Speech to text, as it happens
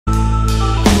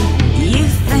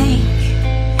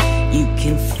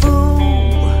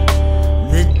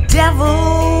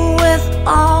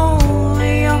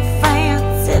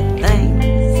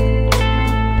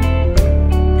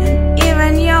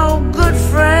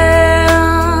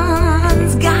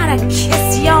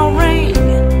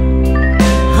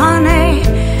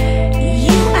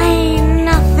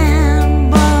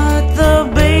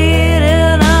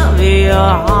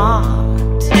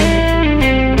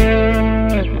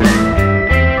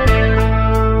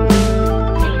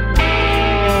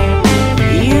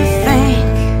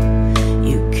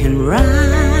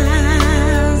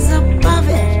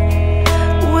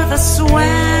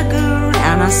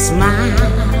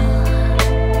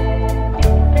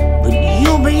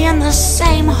in the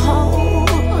same hole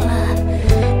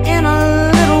in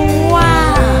a little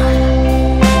while.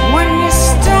 When you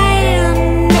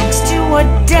stand next to a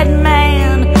dead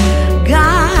man,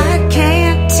 God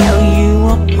can't tell you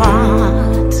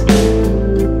apart.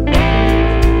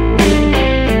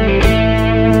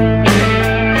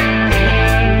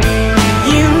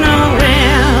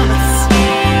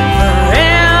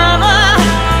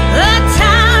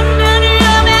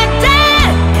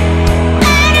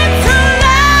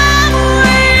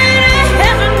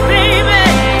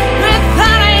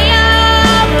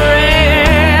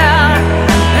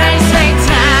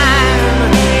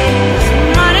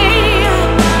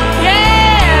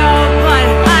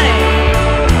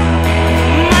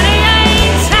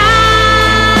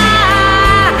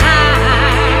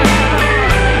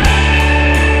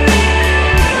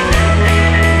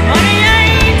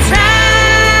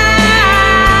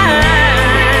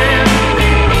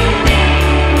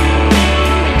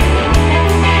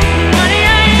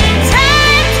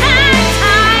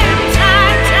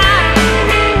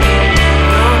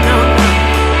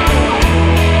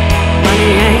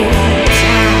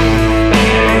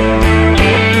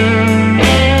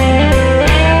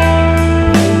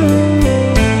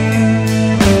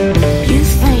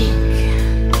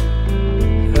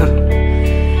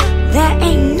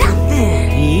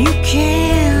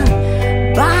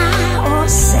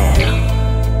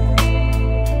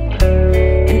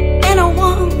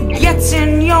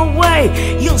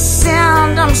 You'll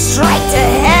send them straight to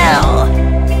hell.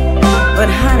 But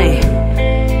honey,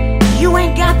 you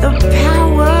ain't got the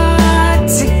power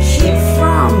to keep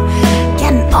from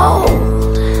getting old.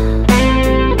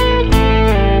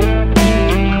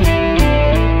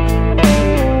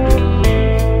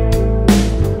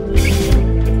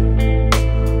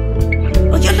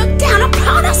 Well, you look down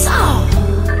upon us all,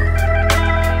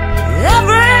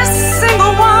 every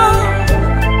single one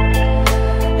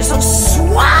is so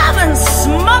suave and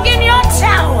smug in your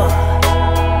tower.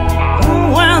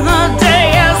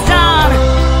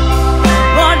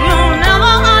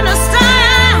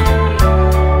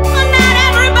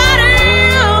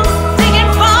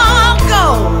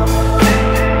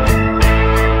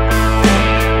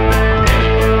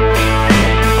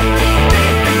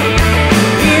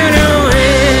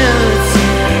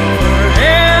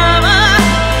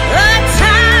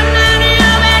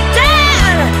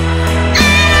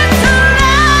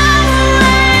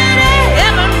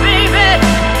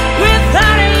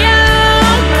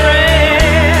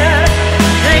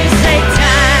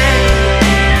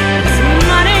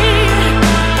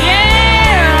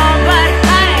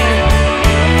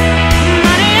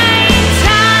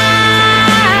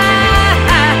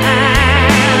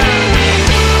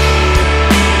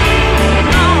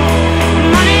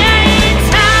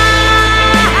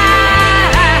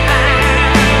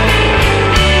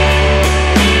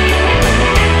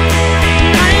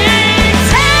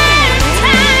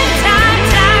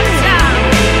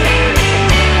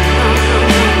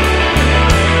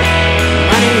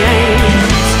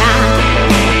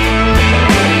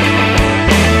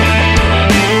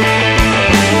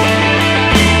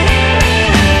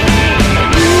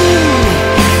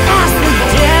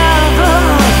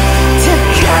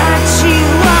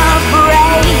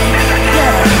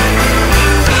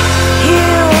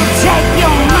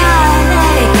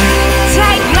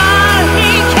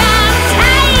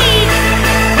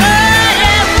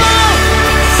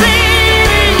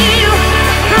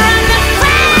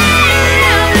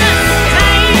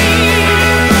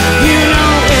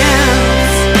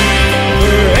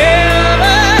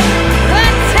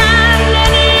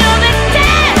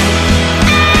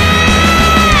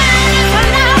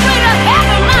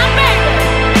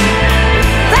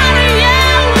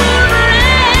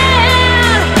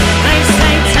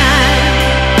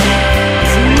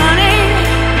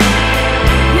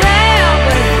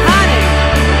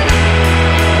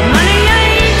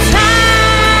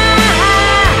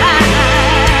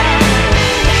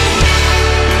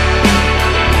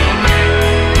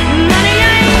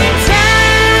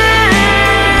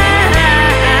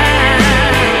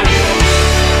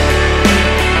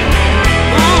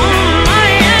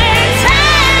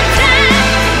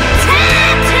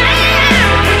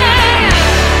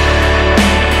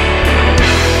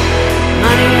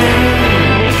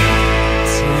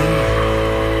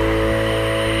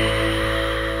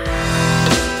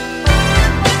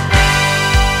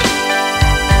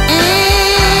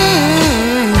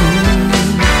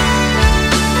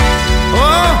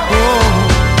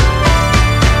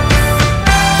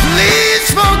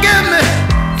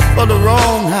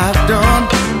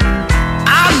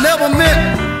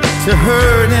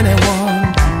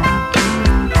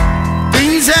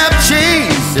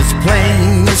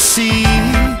 plain to see,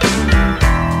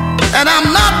 and I'm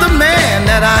not the man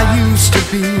that I used to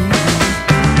be.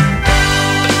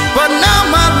 But now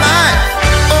my life,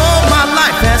 oh, my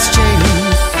life has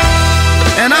changed,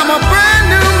 and I'm a brand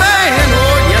new man.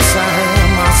 Oh, yes, I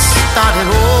am. I started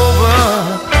over.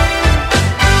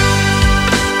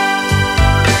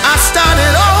 I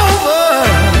started over.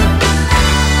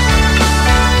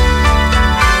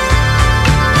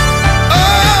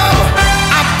 Oh,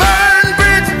 I burned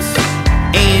bridges.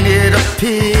 Ain't it a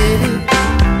pity?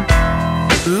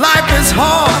 Life is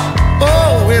hard,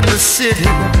 oh, in the city.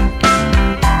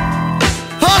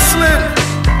 Hustling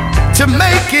to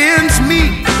make ends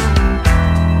meet,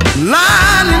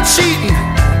 lying and cheating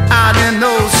out in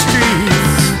those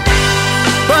streets.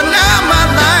 But now my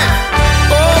life,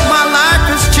 oh, my life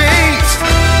has changed.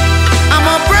 I'm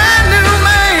a brand new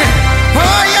man,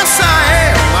 oh yes I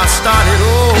am. I started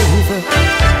over.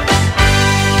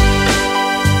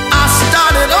 I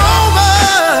started over.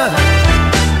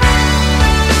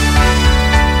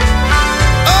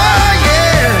 Oh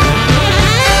yeah.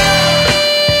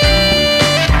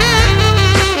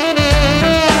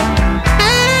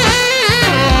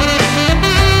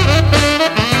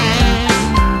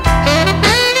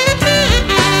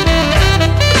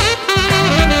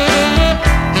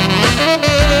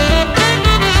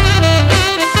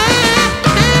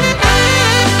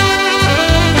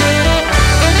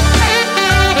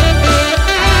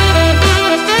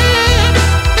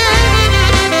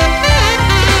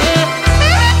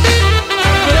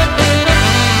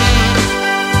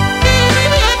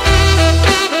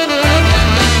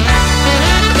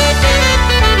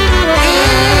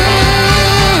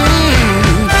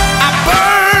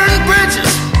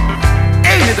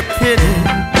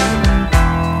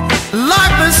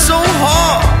 Life is so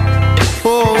hard,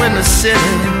 oh, in the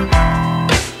city.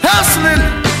 Hustling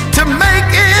to make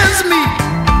ends meet,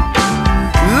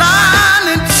 lying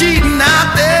and cheating out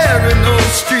there in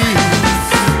those streets.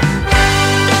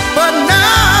 But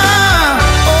now,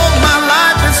 oh, my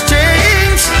life has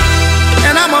changed,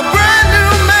 and I'm a brand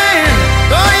new man.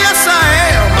 Oh, yes, I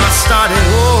am. I started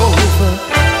over.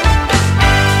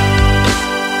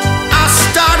 I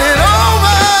started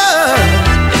over.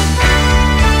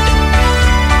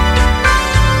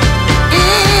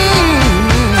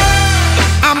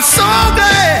 I'm so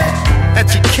glad that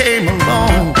you came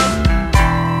along.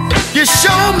 You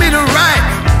showed me the right,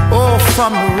 oh,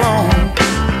 from the wrong.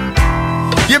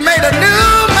 You made a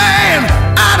new man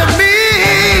out of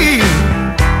me,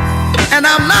 and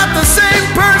I'm not the same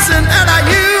person that I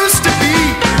used to be.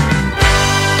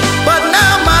 But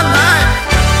now my life,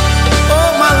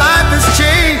 oh, my life has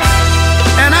changed,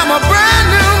 and I'm a brand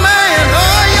new man.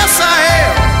 Oh, yes, I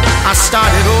am. I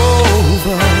started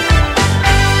over.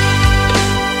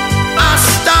 I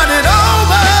started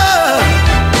over.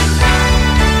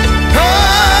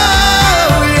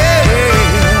 Oh, yeah.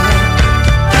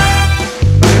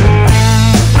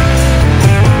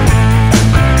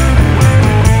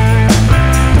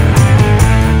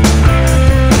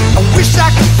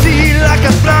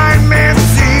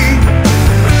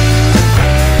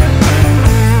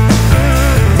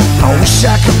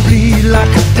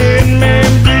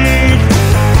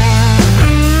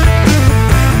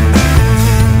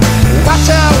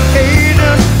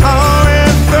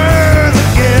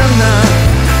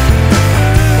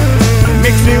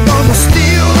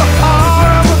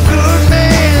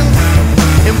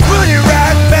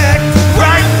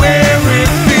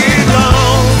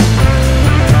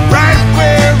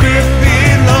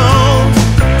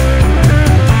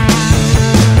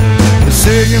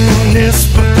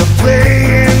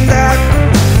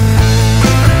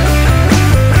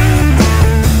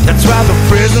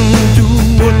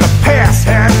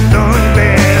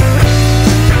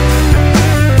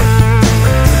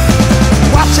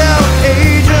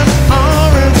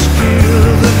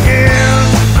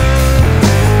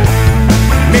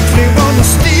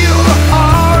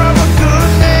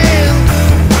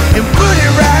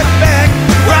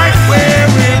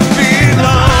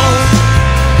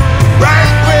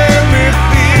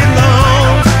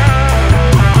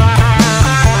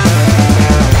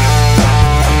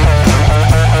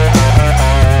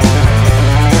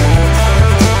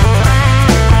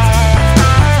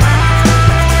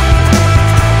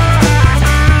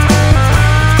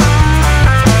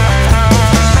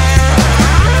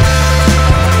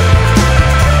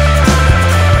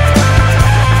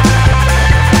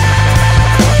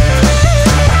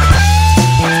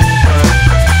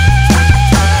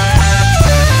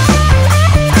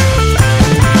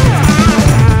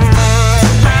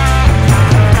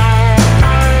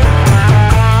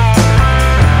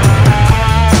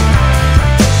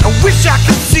 Wish I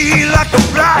could see like a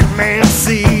blind man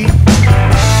see.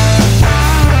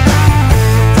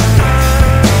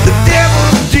 The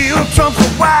devil's deal trumps a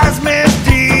wise man's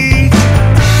deed.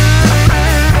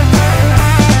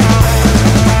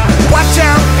 Watch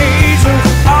out, Agent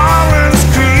Orange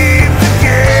creeps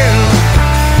again.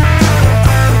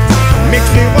 Makes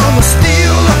me wanna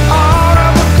steal the heart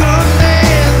of a good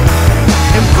man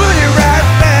and put it right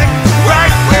back,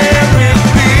 right where it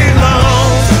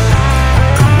belongs,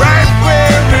 right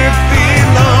where it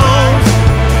belongs.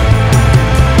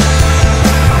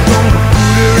 I'm gonna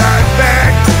put it right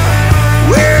back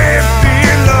where it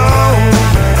belongs,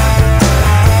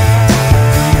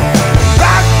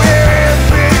 right where it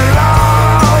belongs,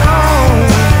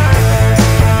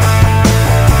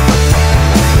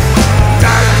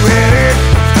 right where it,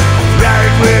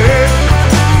 right where it,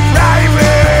 right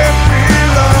where it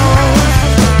belongs.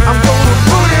 I'm gonna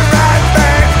put it right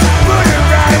back, put it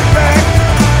right back,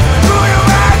 put it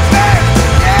right back,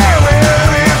 yeah,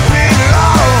 where it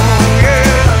belongs,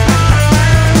 yeah.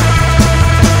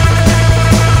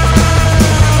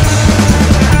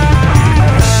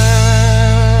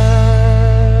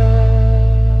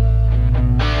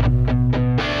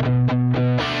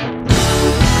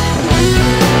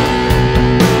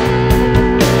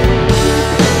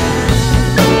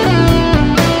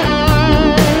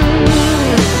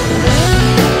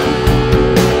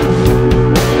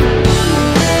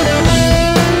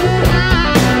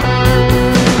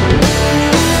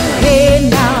 Hey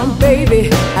now, baby,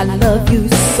 I love you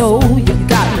so. You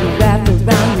got me wrapped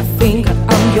around your finger,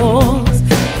 I'm yours.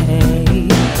 Hey,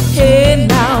 hey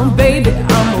now, baby,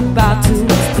 I'm about to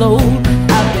explode.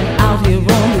 I've been out here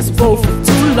on this boat for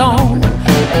too long.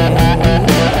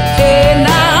 Hey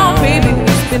now, baby,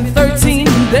 it's been 13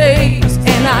 days,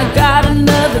 and I got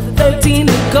another 13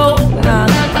 to go. Nah,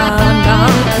 nah, nah.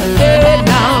 Hey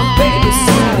now, baby,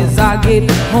 soon as I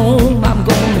get home,